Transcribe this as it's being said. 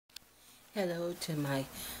Hello to my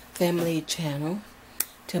family channel,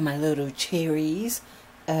 to my little cherries.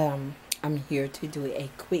 I'm here to do a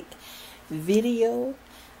quick video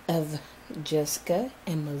of Jessica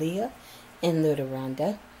and Maleah and little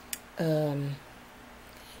Rhonda.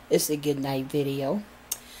 It's a good night video.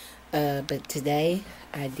 But today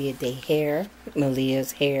I did the hair,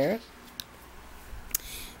 Maleah's hair.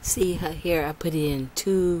 See her hair, I put it in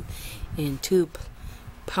two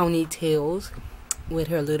ponytails with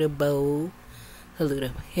her little bow, her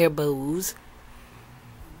little hair bows.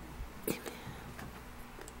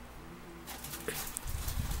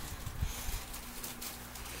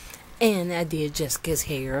 And I did Jessica's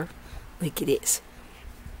hair. Look at this.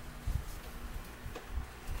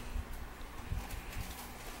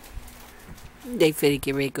 They finna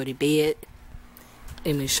get ready to go to bed.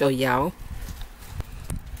 Let me show y'all.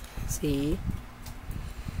 See?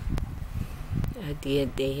 I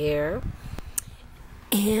did the hair.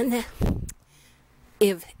 And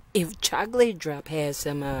if Chocolate Drop had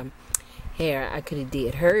some hair, I could have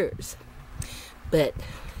did hers. But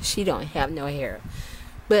she don't have no hair.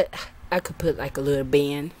 But I could put like a little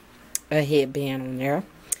band, a headband on there.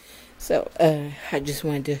 So I just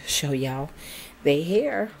wanted to show y'all their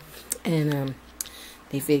hair. And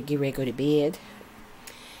they fit get ready to go to bed.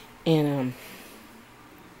 And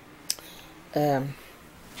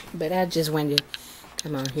but I just wanted to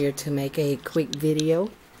come on here to make a quick video.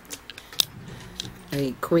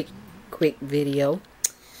 A quick video.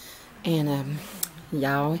 And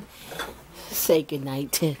y'all say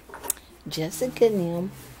goodnight to Jessica and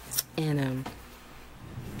them. And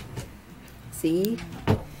see?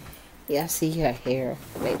 Yeah, I see her hair.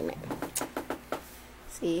 Wait a minute.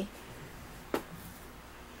 See?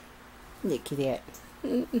 Look at that.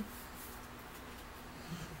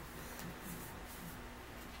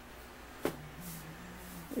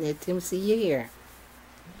 Let them see your hair.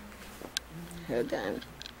 Hold on.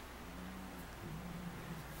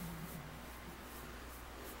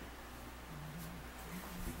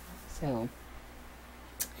 So,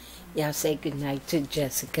 y'all say goodnight to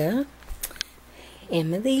Jessica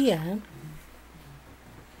and Maleah.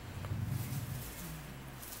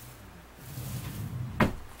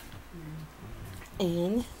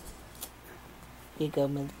 And here go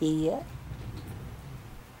Maleah.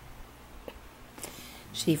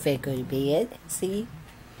 She finna go to bed. See?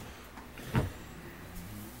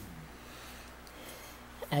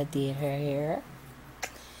 I did her hair.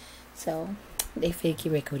 So they finna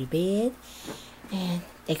get ready to go to bed. And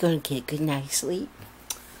they're gonna get good night sleep.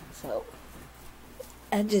 So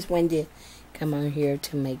I just wanted to come on here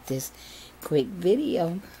to make this quick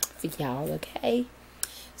video for y'all, okay?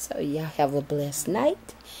 So y'all have a blessed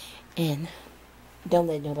night. And don't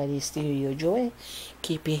let nobody steal your joy.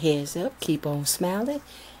 Keep your heads up. Keep on smiling.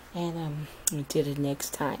 And until the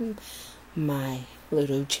next time, my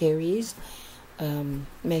little cherries,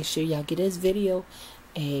 make sure y'all get this video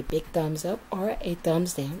a big thumbs up or a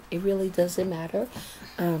thumbs down. It really doesn't matter.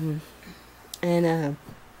 I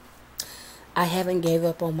haven't gave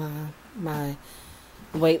up on my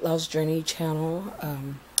weight loss journey channel.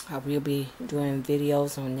 I will be doing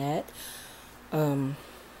videos on that.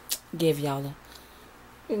 Give y'all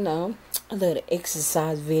a little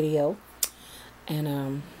exercise video.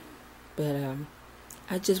 And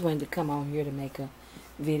I just wanted to come on here to make a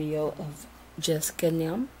video of Jessica and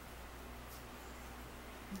them.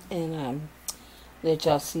 And let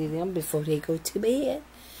y'all see them before they go to bed.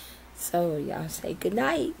 So y'all say good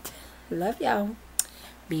night. Love y'all.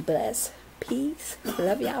 Be blessed. Peace.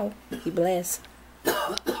 Love y'all. Be blessed.